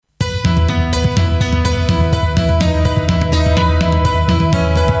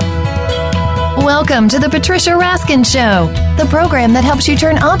Welcome to the Patricia Raskin Show, the program that helps you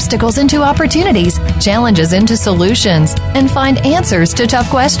turn obstacles into opportunities, challenges into solutions, and find answers to tough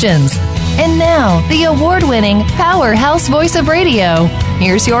questions. And now, the award-winning powerhouse voice of radio.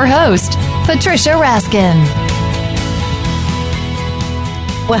 Here's your host, Patricia Raskin.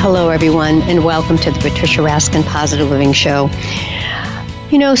 Well, hello, everyone, and welcome to the Patricia Raskin Positive Living Show.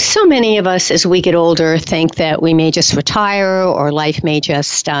 You know, so many of us as we get older think that we may just retire or life may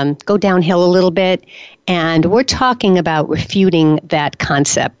just go downhill a little bit. And we're talking about refuting that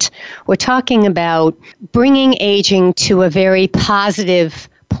concept. We're talking about bringing aging to a very positive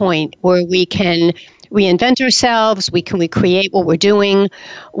point where we can reinvent ourselves, we can recreate what we're doing,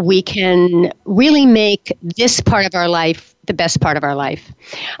 we can really make this part of our life the best part of our life.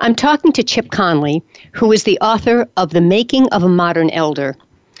 I'm talking to ChipConley, who is the author of The Making of a Modern Elder,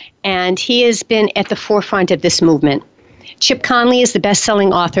 and he has been at the forefront of this movement. ChipConley is the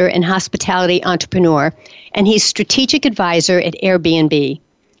best-selling author and hospitality entrepreneur, and he's strategic advisor at Airbnb.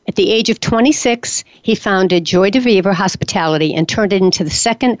 At the age of 26, he founded Joy de Vivre Hospitality and turned it into the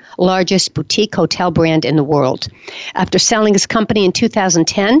second largest boutique hotel brand in the world. After selling his company in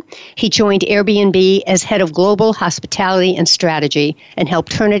 2010, he joined Airbnb as head of global hospitality and strategy and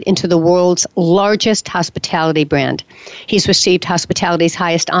helped turn it into the world's largest hospitality brand. He's received hospitality's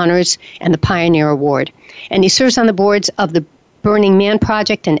highest honors and the Pioneer Award. And he serves on the boards of the Burning Man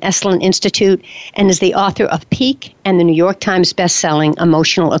Project and Esalen Institute, and is the author of Peak and the New York Times bestselling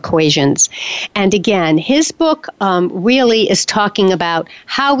Emotional Equations. And again, his book really is talking about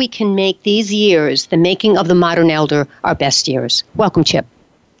how we can make these years, the making of the modern elder, our best years. Welcome, Chip.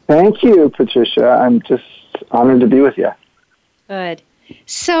 Thank you, Patricia. I'm just honored to be with you. Good.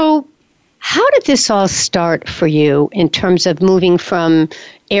 So, how did this all start for you in terms of moving from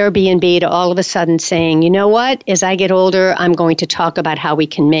Airbnb to all of a sudden saying, you know what, as I get older, I'm going to talk about how we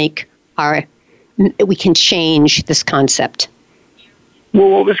can we can change this concept? Well,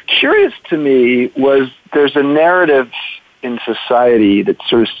 what was curious to me was there's a narrative in society that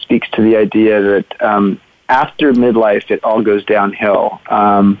sort of speaks to the idea that after midlife, it all goes downhill.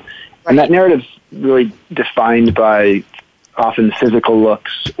 And that narrative's really defined by often physical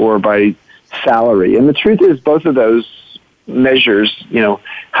looks or by salary. And the truth is both of those measures, you know,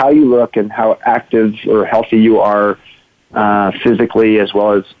 how you look and how active or healthy you are physically, as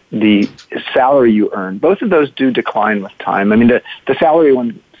well as the salary you earn, both of those do decline with time. I mean, the salary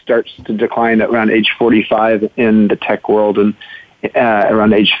one starts to decline at around age 45 in the tech world and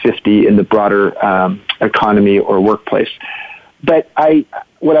around age 50 in the broader economy or workplace. But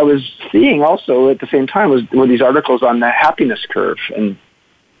what I was seeing also at the same time were these articles on the happiness curve and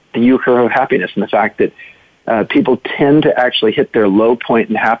the U curve of happiness, and the fact that people tend to actually hit their low point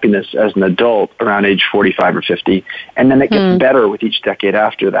in happiness as an adult around age 45 or 50, and then it gets better with each decade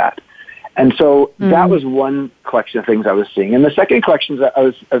after that. And so that was one collection of things I was seeing. And the second collection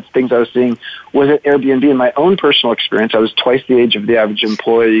of things I was seeing was at Airbnb. In my own personal experience, I was twice the age of the average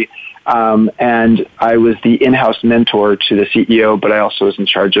employee, and I was the in-house mentor to the CEO, but I also was in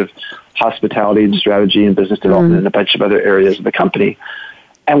charge of hospitality and strategy and business development and a bunch of other areas of the company.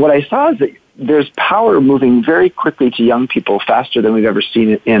 And what I saw is that there's power moving very quickly to young people, faster than we've ever seen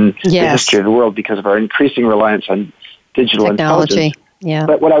it in the history of the world, because of our increasing reliance on digital technology. Intelligence. Yeah.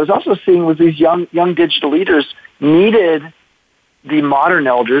 But what I was also seeing was these young digital leaders needed the modern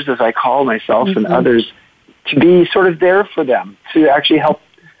elders, as I call myself and others, to be sort of there for them, to actually help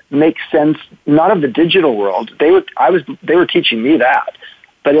make sense, not of the digital world. They were teaching me that,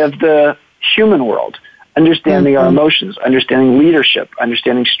 but of the human world. Understanding our emotions, understanding leadership,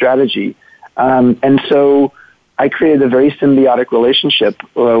 understanding strategy. And so I created a very symbiotic relationship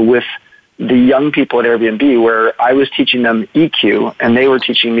with the young people at Airbnb, where I was teaching them EQ and they were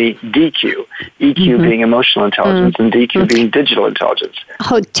teaching me DQ. EQ being emotional intelligence and DQ being digital intelligence.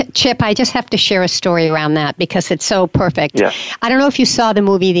 Oh, Chip, I just have to share a story around that because it's so perfect. Yeah. I don't know if you saw the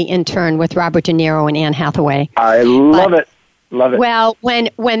movie The Intern with Robert De Niro and Anne Hathaway. I love it. Love it. Well, when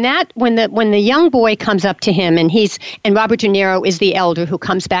the young boy comes up to him and Robert De Niro is the elder who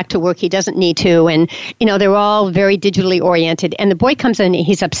comes back to work, he doesn't need to, and they're all very digitally oriented. And the boy comes in,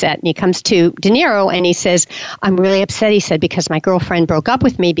 he's upset, and he comes to De Niro and he says, "I'm really upset," he said, "because my girlfriend broke up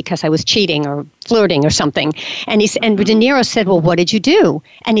with me because I was cheating or flirting or something." And De Niro said, "Well, what did you do?"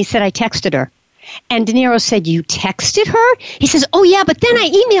 And he said, "I texted her." And De Niro said, "You texted her?" He says, "Oh yeah, but then I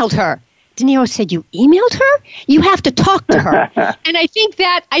emailed her." De Niro said, "You emailed her? You have to talk to her." And I think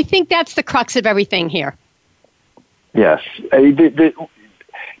that's the crux of everything here. Yes. The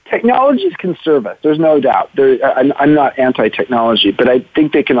technologies can serve us. There's no doubt. I'm not anti-technology, but I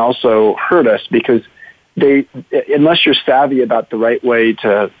think they can also hurt us because unless you're savvy about the right way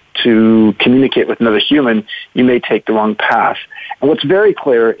to to communicate with another human, you may take the wrong path. And what's very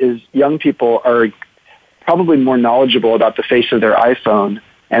clear is young people are probably more knowledgeable about the face of their iPhone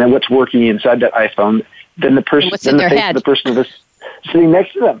and what's working inside that iPhone than the person, than the face of the person that's sitting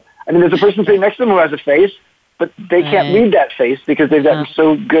next to them. I mean, there's a person sitting next to them who has a face, but they can't read that face because they've gotten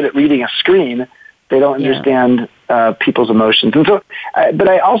so good at reading a screen, they don't understand people's emotions. And so, but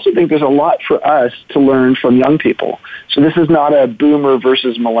I also think there's a lot for us to learn from young people. So this is not a boomer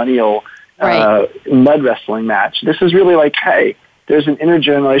versus millennial mud wrestling match. This is really like, hey, there's an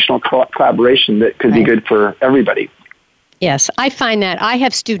intergenerational collaboration that could be good for everybody. Yes, I find that I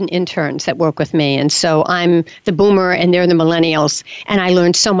have student interns that work with me, and so I'm the boomer and they're the millennials, and I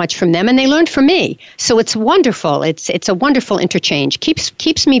learned so much from them, and they learned from me. So it's wonderful. It's a wonderful interchange.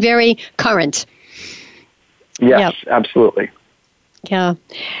 Keeps me very current. Yes, absolutely. Yeah.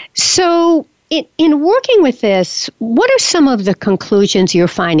 So in working with this, what are some of the conclusions you're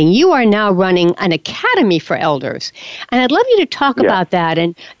finding? You are now running an academy for elders, and I'd love you to talk about that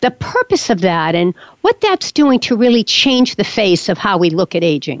and the purpose of that and what that's doing to really change the face of how we look at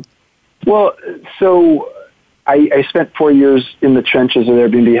aging. Well, so I spent 4 years in the trenches of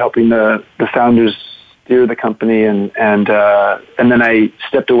Airbnb helping the founders steer the company, and then I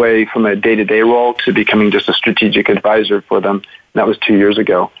stepped away from a day-to-day role to becoming just a strategic advisor for them. And that was 2 years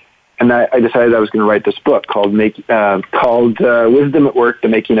ago. And I decided I was going to write this book called Wisdom at Work, The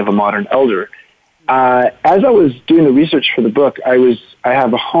Making of a Modern Elder. As I was doing the research for the book, I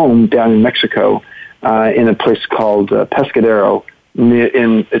have a home down in Mexico in a place called Pescadero.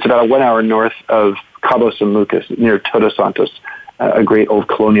 It's about 1 hour north of Cabo San Lucas, near Todos Santos, a great old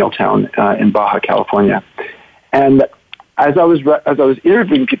colonial town in Baja California. And as I was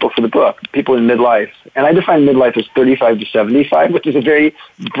interviewing people for the book, people in midlife, and I define midlife as 35 to 75, which is a very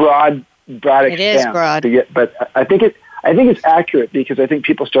broad it is broad. But I think it's accurate because I think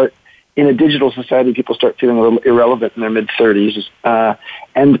people start in a digital society. People start feeling a little irrelevant in their mid 30s,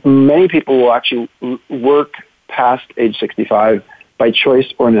 and many people will actually work past age 65 by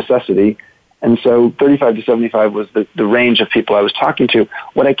choice or necessity. And so 35 to 75 was the range of people I was talking to.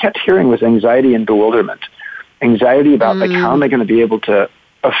 What I kept hearing was anxiety and bewilderment. Anxiety about, like, how am I going to be able to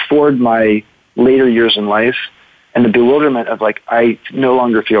afford my later years in life? And the bewilderment of, like, I no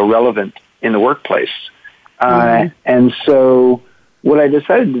longer feel relevant in the workplace. And so what I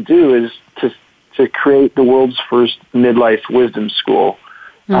decided to do is to create the world's first midlife wisdom school.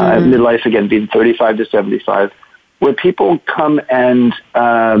 Midlife, again, being 35 to 75, where people come and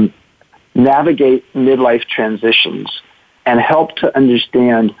navigate midlife transitions and help to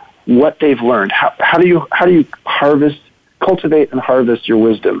understand what they've learned. How do you cultivate and harvest your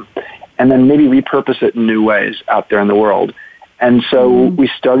wisdom, and then maybe repurpose it in new ways out there in the world. And so we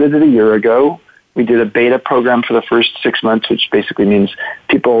started it a year ago. We did a beta program for the first 6 months, which basically means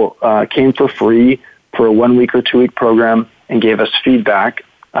people came for free for a 1 week or 2 week program and gave us feedback.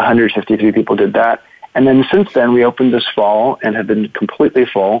 153 people did that. And then since then, we opened this fall and have been completely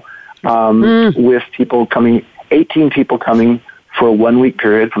full with people coming, 18 people coming for a 1 week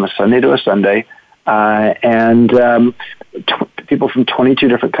period from a Sunday to a Sunday. People from 22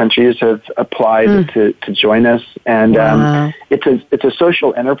 different countries have applied to join us. And it's a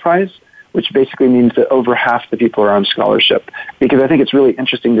social enterprise, which basically means that over half the people are on scholarship. Because I think it's really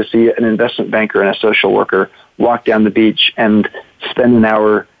interesting to see an investment banker and a social worker walk down the beach and spend an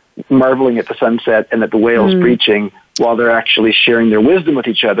hour marveling at the sunset and at the whales breaching while they're actually sharing their wisdom with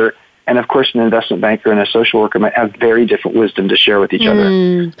each other. And of course, an investment banker and a social worker might have very different wisdom to share with each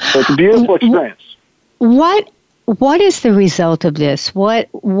other. So it's a beautiful experience. What is the result of this?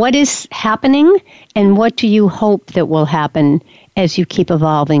 What is happening, and what do you hope that will happen as you keep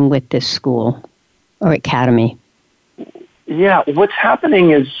evolving with this school or academy? Yeah, what's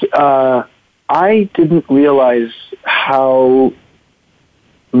happening is I didn't realize how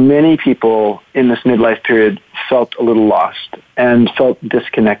many people in this midlife period felt a little lost and felt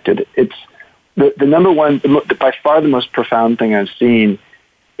disconnected. It's the number one, by far the most profound thing I've seen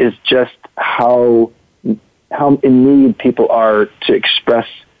is just how in need people are to express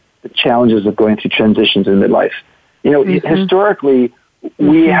the challenges of going through transitions in midlife. You know, historically,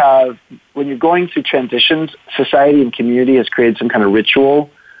 we have, when you're going through transitions, society and community has created some kind of ritual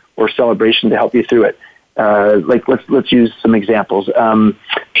or celebration to help you through it. Like let's use some examples.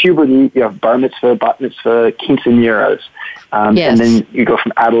 Puberty, you have bar mitzvah, bat mitzvah, quinceañeras, and then you go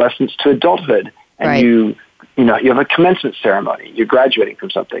from adolescence to adulthood, and you have a commencement ceremony. You're graduating from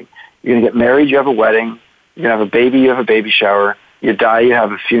something. You're going to get married. You have a wedding. You're going to have a baby. You have a baby shower. You die. You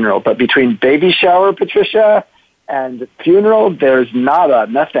have a funeral. But between baby shower, Patricia, and funeral, there's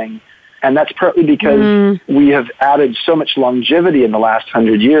nothing. And that's partly because we have added so much longevity in the last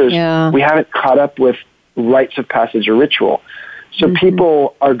 100 years. Yeah. We haven't caught up with rites of passage or ritual. So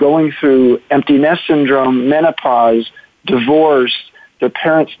people are going through empty nest syndrome, menopause, divorce, their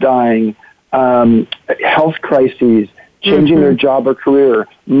parents dying, health crises, changing their job or career,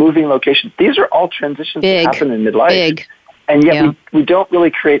 moving location. These are all transitions that happen in midlife. And yet we don't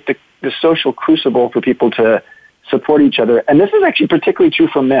really create the social crucible for people to support each other. And this is actually particularly true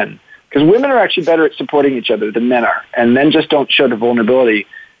for men, because women are actually better at supporting each other than men are. And men just don't show the vulnerability.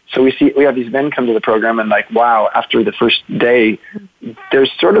 So we have these men come to the program and like, wow, after the first day, they're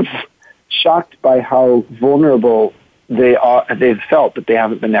sort of shocked by how vulnerable they've felt that they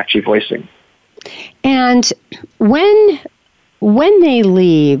haven't been actually voicing. And when they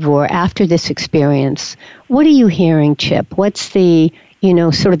leave or after this experience, what are you hearing, Chip? What's the,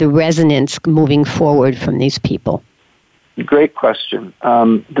 sort of the resonance moving forward from these people? Great question.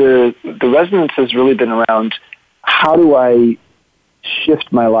 The resonance has really been around, how do I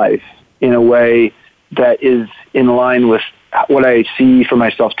shift my life in a way that is in line with what I see for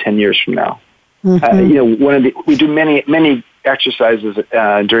myself 10 years from now? We do many exercises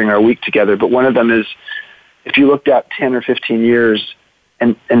during our week together, but one of them is, if you looked at 10 or 15 years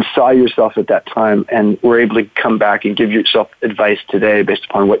and saw yourself at that time and were able to come back and give yourself advice today based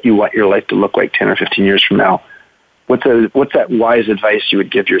upon what you want your life to look like 10 or 15 years from now, what's that wise advice you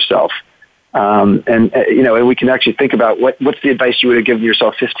would give yourself? And we can actually think about what's the advice you would have given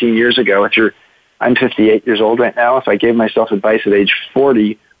yourself 15 years ago. I'm 58 years old right now. If I gave myself advice at age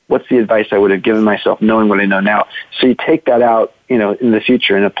 40, what's the advice I would have given myself knowing what I know now? So you take that out, in the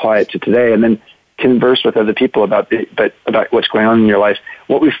future and apply it to today, and then converse with other people about what's going on in your life.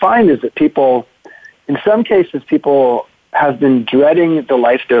 What we find is that in some cases, people have been dreading the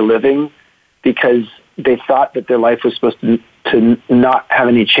life they're living because they thought that their life was supposed to not have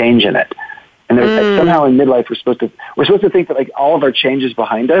any change in it. And somehow in midlife, we're supposed to think that like all of our change is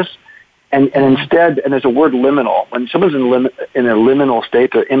behind us. And instead, and there's a word liminal. When someone's in a liminal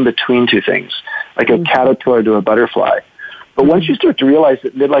state, they're in between two things, like a caterpillar to a butterfly. But once you start to realize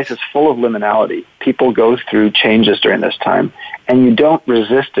that midlife is full of liminality, people go through changes during this time, and you don't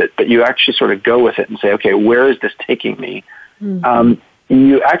resist it, but you actually sort of go with it and say, okay, where is this taking me?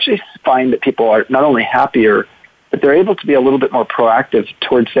 You actually find that people are not only happier, but they're able to be a little bit more proactive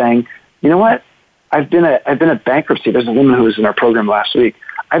towards saying, you know what, I've been a bankruptcy. There's a woman who was in our program last week.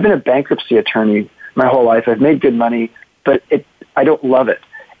 I've been a bankruptcy attorney my whole life. I've made good money, but I don't love it.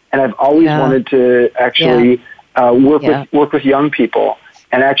 And I've always wanted to actually work with young people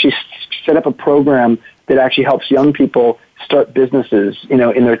and actually set up a program that actually helps young people start businesses, in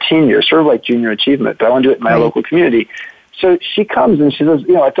their teen years, sort of like junior achievement. But I want to do it in my local community. So she comes and she says,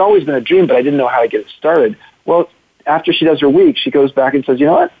 it's always been a dream, but I didn't know how to get it started. Well, after she does her week, she goes back and says, you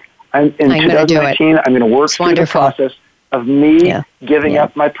know what? In 2019, I'm going to work through the process of me giving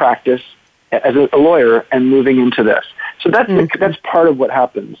up my practice as a lawyer and moving into this. So that's part of what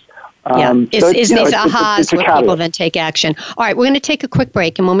happens. These ahas where people then take action. All right, we're going to take a quick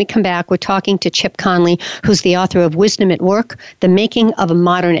break, and when we come back, we're talking to Chip Conley, who's the author of Wisdom at Work, The Making of a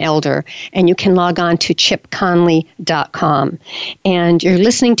Modern Elder, and you can log on to ChipConley.com. And you're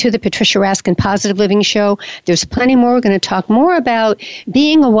listening to the Patricia Raskin Positive Living Show. There's plenty more. We're going to talk more about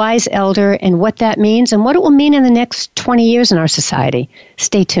being a wise elder and what that means and what it will mean in the next 20 years in our society.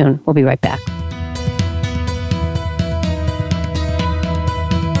 Stay tuned. We'll be right back.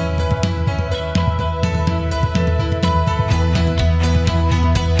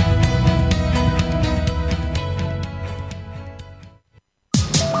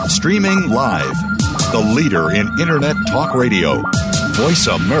 Streaming live, the leader in Internet talk radio,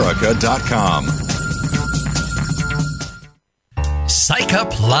 voiceamerica.com. Psych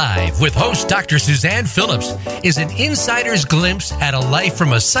Up Live with host Dr. Suzanne Phillips is an insider's glimpse at a life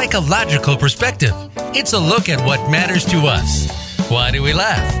from a psychological perspective. It's a look at what matters to us. Why do we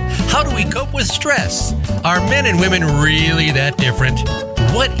laugh? How do we cope with stress? Are men and women really that different?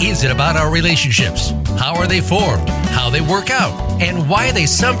 What is it about our relationships? How are they formed? How they work out? And why they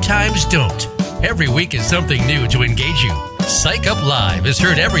sometimes don't? Every week is something new to engage you. Psych Up Live is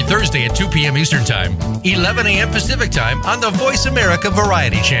heard every Thursday at 2 p.m. Eastern Time, 11 a.m. Pacific Time on the Voice America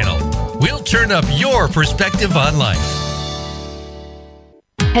Variety Channel. We'll turn up your perspective on life.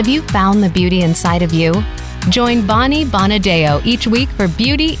 Have you found the beauty inside of you? Join Bonnie Bonadeo each week for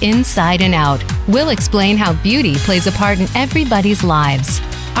Beauty Inside and Out. We'll explain how beauty plays a part in everybody's lives.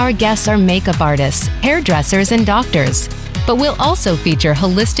 Our guests are makeup artists, hairdressers, and doctors. But we'll also feature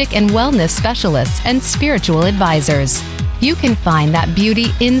holistic and wellness specialists and spiritual advisors. You can find that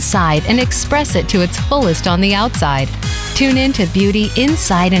beauty inside and express it to its fullest on the outside. Tune in to Beauty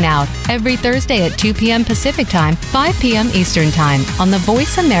Inside and Out every Thursday at 2 p.m. Pacific Time, 5 p.m. Eastern Time on the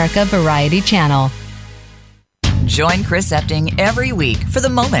Voice America Variety Channel. Join Chris Epting every week for The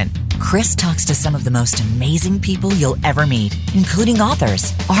Moment. Chris talks to some of the most amazing people you'll ever meet, including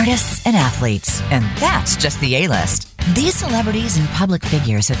authors, artists, and athletes. And that's just the A-list. These celebrities and public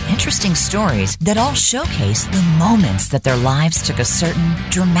figures have interesting stories that all showcase the moments that their lives took a certain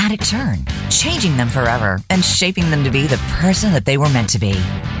dramatic turn, changing them forever and shaping them to be the person that they were meant to be.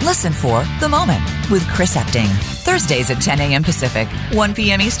 Listen for The Moment with Chris Epting, Thursdays at 10 a.m. Pacific, 1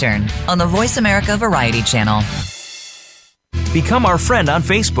 p.m. Eastern on the Voice America Variety Channel. Become our friend on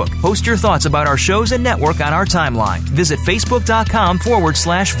Facebook. Post your thoughts about our shows and network on our timeline. Visit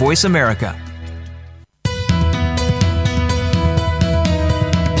facebook.com/Voice America.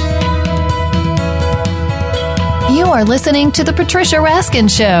 You are listening to The Patricia Raskin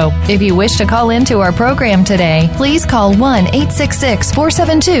Show. If you wish to call into our program today, please call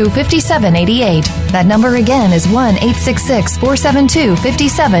 1-866-472-5788. That number again is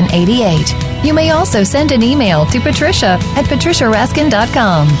 1-866-472-5788. You may also send an email to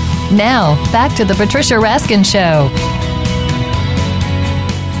patricia@patriciaraskin.com. Now, back to The Patricia Raskin Show.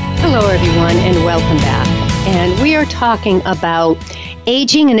 Hello, everyone, and welcome back. And we are talking about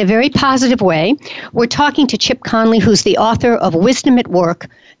aging in a very positive way. We're talking to Chip Conley, who's the author of Wisdom at Work,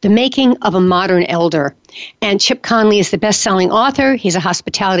 The Making of a Modern Elder. And Chip Conley is the best-selling author. He's a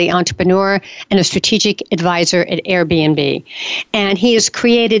hospitality entrepreneur and a strategic advisor at Airbnb. And he has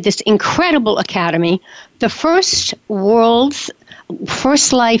created this incredible academy, the world's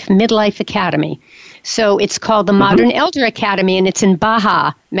first midlife academy. So it's called the Modern Elder Academy, and it's in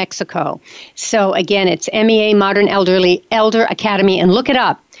Baja, Mexico. So again, it's MEA Modern Elder Academy, and look it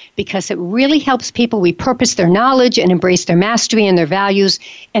up because it really helps people repurpose their knowledge and embrace their mastery and their values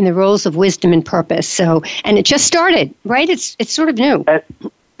and the roles of wisdom and purpose. So, and it just started, right? It's sort of new.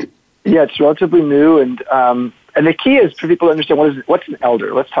 Yeah, it's relatively new, and the key is for people to understand what's an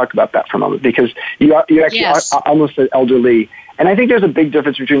elder. Let's talk about that for a moment, because you actually are almost an elderly. And I think there's a big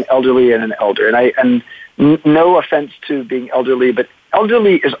difference between elderly and an elder. And no offense to being elderly, but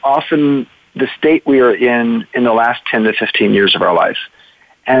elderly is often the state we are in the last 10 to 15 years of our lives.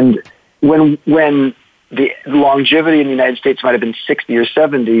 And when the longevity in the United States might have been 60 or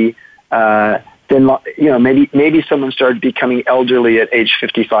 70, then maybe someone started becoming elderly at age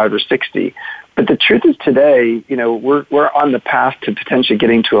 55 or 60. But the truth is today, we're on the path to potentially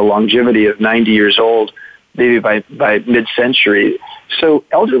getting to a longevity of 90 years old, maybe by mid-century. So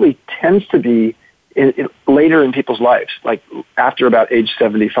elderly tends to be later in people's lives, like after about age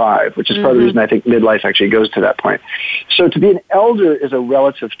 75, which is part of the reason I think midlife actually goes to that point. So to be an elder is a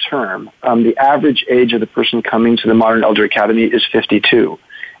relative term. The average age of the person coming to the Modern Elder Academy is 52.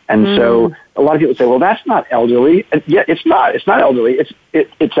 And so a lot of people say, well, that's not elderly. And yeah, it's not. It's not elderly.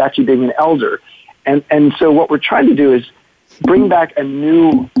 It's actually being an elder. And so what we're trying to do is bring back a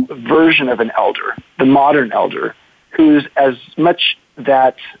new version of an elder, the modern elder, who's as much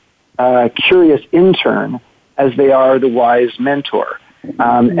that curious intern as they are the wise mentor.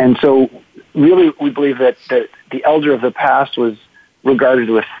 And so really we believe that the elder of the past was regarded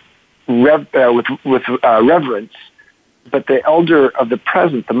with reverence, but the elder of the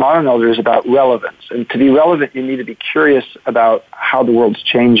present, the modern elder, is about relevance. And to be relevant, you need to be curious about how the world's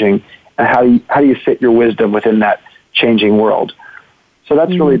changing and how do you fit your wisdom within that changing world. So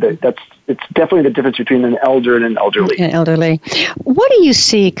that's really it's definitely the difference between an elder and an elderly. What do you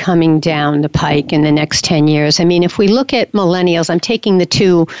see coming down the pike in the next 10 years? I mean, if we look at millennials, I'm taking the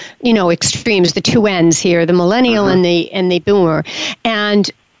two, extremes, the two ends here, the millennial and the boomer.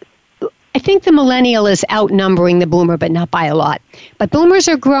 And I think the millennial is outnumbering the boomer, but not by a lot. But boomers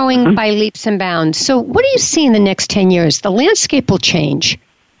are growing by leaps and bounds. So what do you see in the next 10 years? The landscape will change.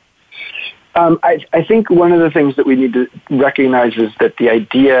 I think one of the things that we need to recognize is that the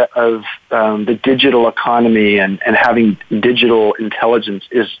idea of the digital economy and having digital intelligence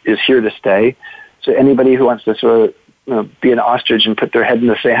is here to stay. So anybody who wants to sort of be an ostrich and put their head in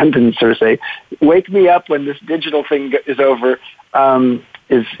the sand and sort of say, wake me up when this digital thing is over,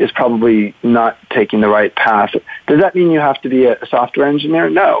 is probably not taking the right path. Does that mean you have to be a software engineer?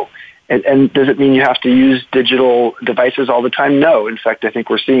 No. And does it mean you have to use digital devices all the time? No. In fact, I think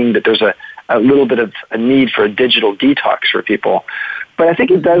we're seeing that there's a little bit of a need for a digital detox for people. But I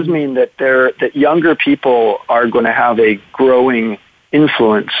think it does mean that younger people are going to have a growing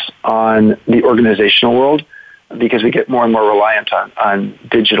influence on the organizational world because we get more and more reliant on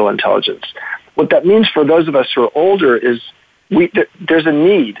digital intelligence. What that means for those of us who are older is there's a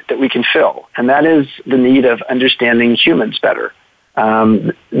need that we can fill, and that is the need of understanding humans better.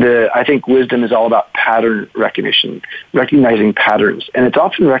 I think wisdom is all about pattern recognition, recognizing patterns, and it's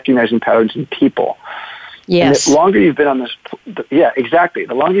often recognizing patterns in people. Yes. And the longer you've been on this, exactly.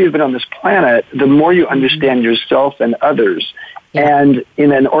 The longer you've been on this planet, the more you understand yourself and others. Yeah. And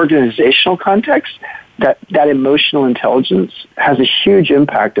in an organizational context, that emotional intelligence has a huge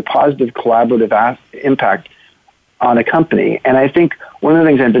impact, a positive collaborative impact on a company. And I think one of the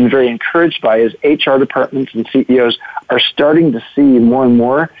things I've been very encouraged by is HR departments and CEOs are starting to see more and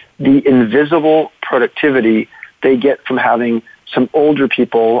more the invisible productivity they get from having some older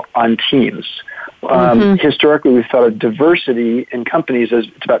people on teams. Historically, we've thought of diversity in companies as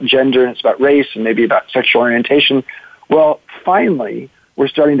it's about gender and it's about race and maybe about sexual orientation. Well, finally, we're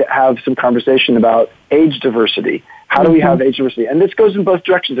starting to have some conversation about age diversity. How do we have age diversity? And this goes in both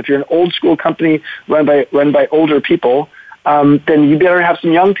directions. If you're an old school company run by older people, then you better have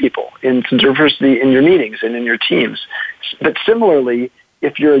some young people and some diversity in your meetings and in your teams. But similarly,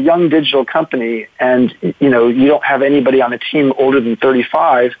 if you're a young digital company and you don't have anybody on a team older than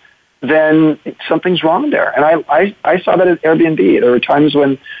 35, then something's wrong there. And I saw that at Airbnb. There were times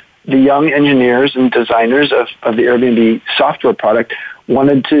when the young engineers and designers of the Airbnb software product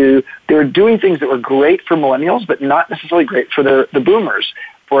they were doing things that were great for millennials, but not necessarily great for the boomers.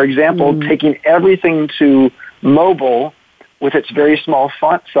 For example, taking everything to mobile with its very small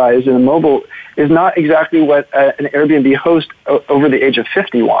font size, and mobile is not exactly what an Airbnb host over the age of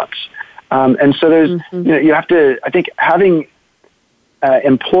 50 wants. And so there's, you have to, I think having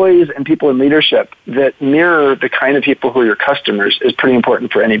employees and people in leadership that mirror the kind of people who are your customers is pretty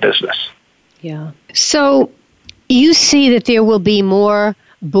important for any business. Yeah. So you see that there will be more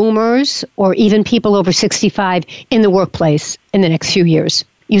boomers or even people over 65 in the workplace in the next few years.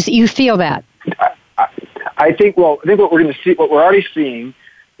 You feel that? I think what we're going to see, what we're already seeing,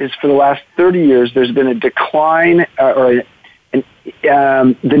 is for the last 30 years, there's been a decline, the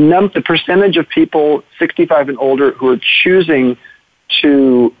percentage of people 65 and older who are choosing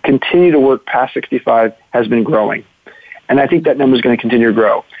to continue to work past 65 has been growing. And I think that number is going to continue to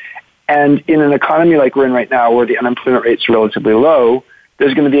grow. And in an economy like we're in right now, where the unemployment rate's relatively low,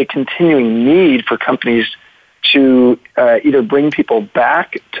 there's going to be a continuing need for companies to either bring people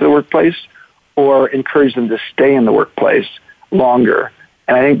back to the workplace or encourage them to stay in the workplace longer.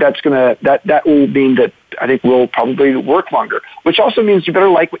 And I think that will mean that I think we'll probably work longer, which also means you better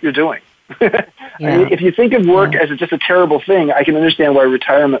like what you're doing. I mean, if you think of work as just a terrible thing, I can understand why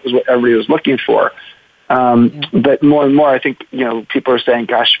retirement was what everybody was looking for. But more and more, I think, people are saying,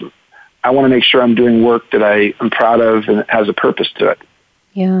 gosh, I want to make sure I'm doing work that I am proud of and has a purpose to it.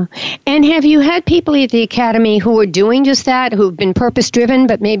 Yeah. And have you had people at the Academy who are doing just that, who've been purpose-driven,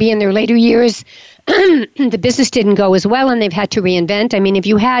 but maybe in their later years, the business didn't go as well and they've had to reinvent? I mean, have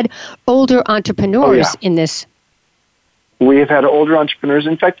you had older entrepreneurs in this? We have had older entrepreneurs.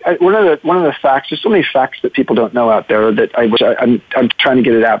 In fact, one of the facts, there's so many facts that people don't know out there that I'm trying to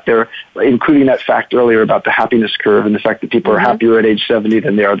get it out there, including that fact earlier about the happiness curve and the fact that people are happier at age 70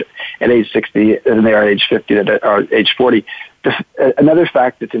 than they are at age 60, than they are at age 50, than at age 40. Another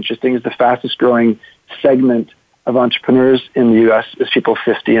fact that's interesting is the fastest growing segment of entrepreneurs in the U.S. is people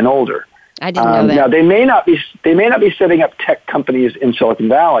 50 and older. I didn't know that. Now they may not be setting up tech companies in Silicon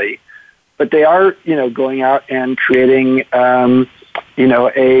Valley, but they are, going out and creating, a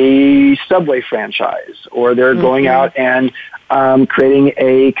Subway franchise, or they're going out and creating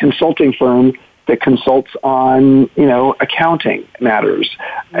a consulting firm that consults on, accounting matters,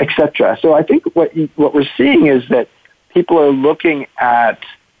 etc. So I think what we're seeing is that people are looking at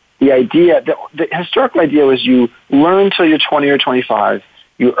the idea. The historical idea was you learn till you're 20 or 25,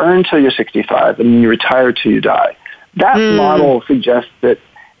 you earn till you're 65, and then you retire till you die. That model suggests that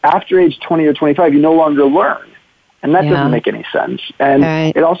after age 20 or 25, you no longer learn. And that doesn't make any sense. And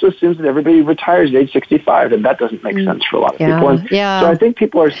it also assumes that everybody retires at age 65, and that doesn't make sense for a lot of people. And so I think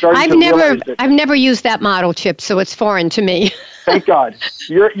people are starting to realize that... I've never used that model, Chip, so it's foreign to me. Thank God.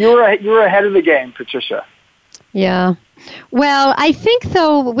 You're ahead of the game, Patricia. Yeah. Well, I think,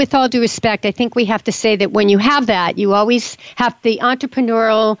 though, with all due respect, I think we have to say that when you have that, you always have the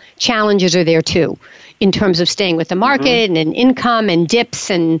entrepreneurial challenges are there, too, in terms of staying with the market and income and dips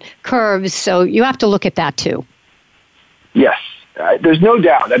and curves. So you have to look at that, too. Yes. There's no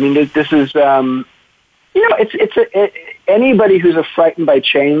doubt. I mean, this is, anybody who's frightened by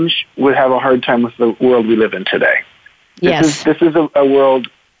change would have a hard time with the world we live in today. This is a world...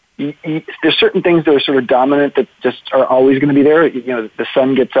 There's certain things that are sort of dominant that just are always going to be there. The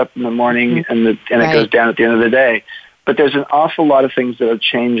sun gets up in the morning and it goes down at the end of the day. But there's an awful lot of things that are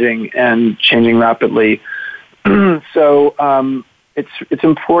changing and changing rapidly. So it's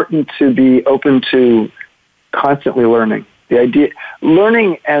important to be open to constantly learning The idea,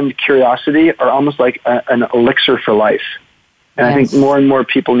 learning and curiosity are almost like an elixir for life. And I think more and more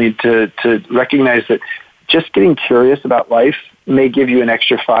people need to recognize that just getting curious about life may give you an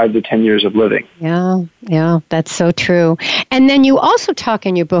extra 5 to 10 years of living. Yeah, that's so true. And then you also talk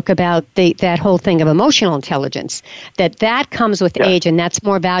in your book about that whole thing of emotional intelligence, that comes with age, and that's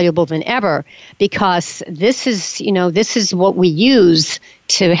more valuable than ever, because this is what we use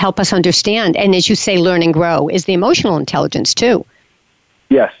to help us understand. And as you say, learn and grow is the emotional intelligence too.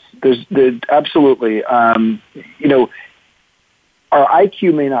 Yes, there's absolutely. Our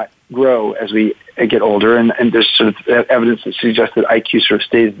IQ may not grow as we get older, and there's sort of evidence that suggests that IQ sort of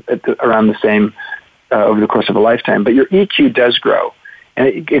stays around the same over the course of a lifetime. But your EQ does grow, and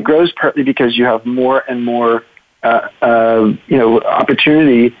it grows partly because you have more and more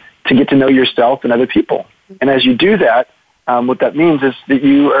opportunity to get to know yourself and other people. And as you do that, what that means is that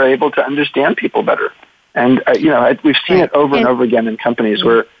you are able to understand people better. And we've seen it over and over again in companies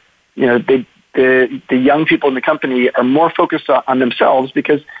where the young people in the company are more focused on themselves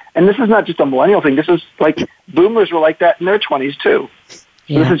because, and this is not just a millennial thing, this is like boomers were like that in their 20s too. So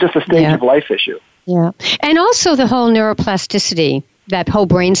this is just a stage of life issue. Yeah. And also the whole neuroplasticity, that whole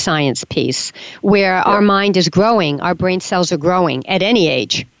brain science piece, where our mind is growing, our brain cells are growing at any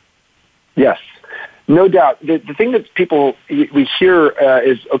age. Yes. No doubt. The thing that we hear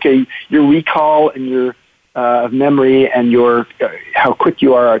is, okay, your recall and your memory and your how quick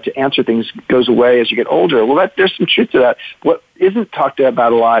you are to answer things goes away as you get older. Well, there's some truth to that. What isn't talked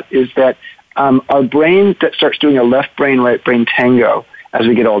about a lot is that our brain that starts doing a left brain, right brain tango as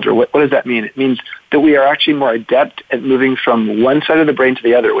we get older. What does that mean? It means that we are actually more adept at moving from one side of the brain to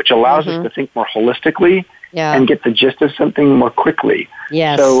the other, which allows us to think more holistically and get the gist of something more quickly.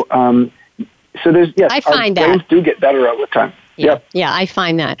 Yes. So there's, I find our brains do get better over time. Yeah, I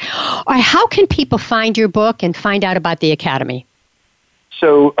find that. All right, how can people find your book and find out about the Academy?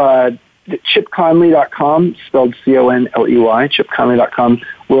 So ChipConley.com, spelled C-O-N-L-E-Y, ChipConley.com,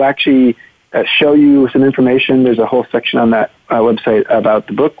 will actually show you some information. There's a whole section on that website about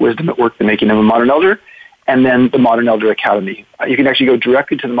the book, Wisdom at Work, The Making of a Modern Elder, and then the Modern Elder Academy. You can actually go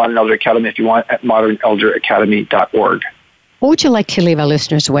directly to the Modern Elder Academy if you want at modernelderacademy.org. What would you like to leave our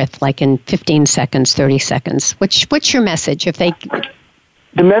listeners with, like in 15 seconds, 30 seconds? What's your message?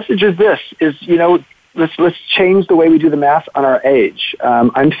 The message is this, let's change the way we do the math on our age.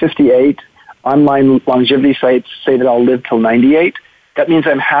 I'm 58. Online longevity sites say that I'll live till 98. That means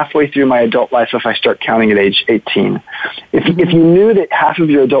I'm halfway through my adult life if I start counting at age 18. If you knew that half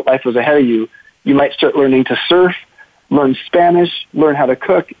of your adult life was ahead of you, you might start learning to surf, learn Spanish, learn how to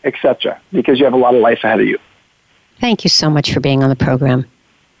cook, etc., because you have a lot of life ahead of you. Thank you so much for being on the program.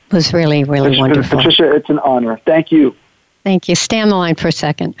 It was really, really wonderful. Patricia, it's an honor. Thank you. Thank you. Stay on the line for a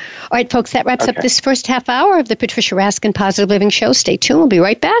second. All right, folks, that wraps up this first half hour of the Patricia Raskin Positive Living Show. Stay tuned. We'll be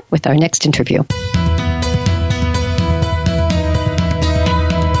right back with our next interview.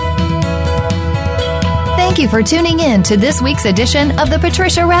 Thank you for tuning in to this week's edition of the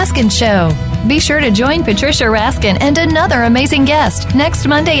Patricia Raskin Show. Be sure to join Patricia Raskin and another amazing guest next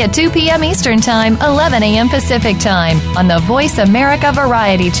Monday at 2 p.m. Eastern Time, 11 a.m. Pacific Time on the Voice America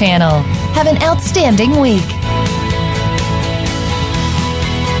Variety Channel. Have an outstanding week.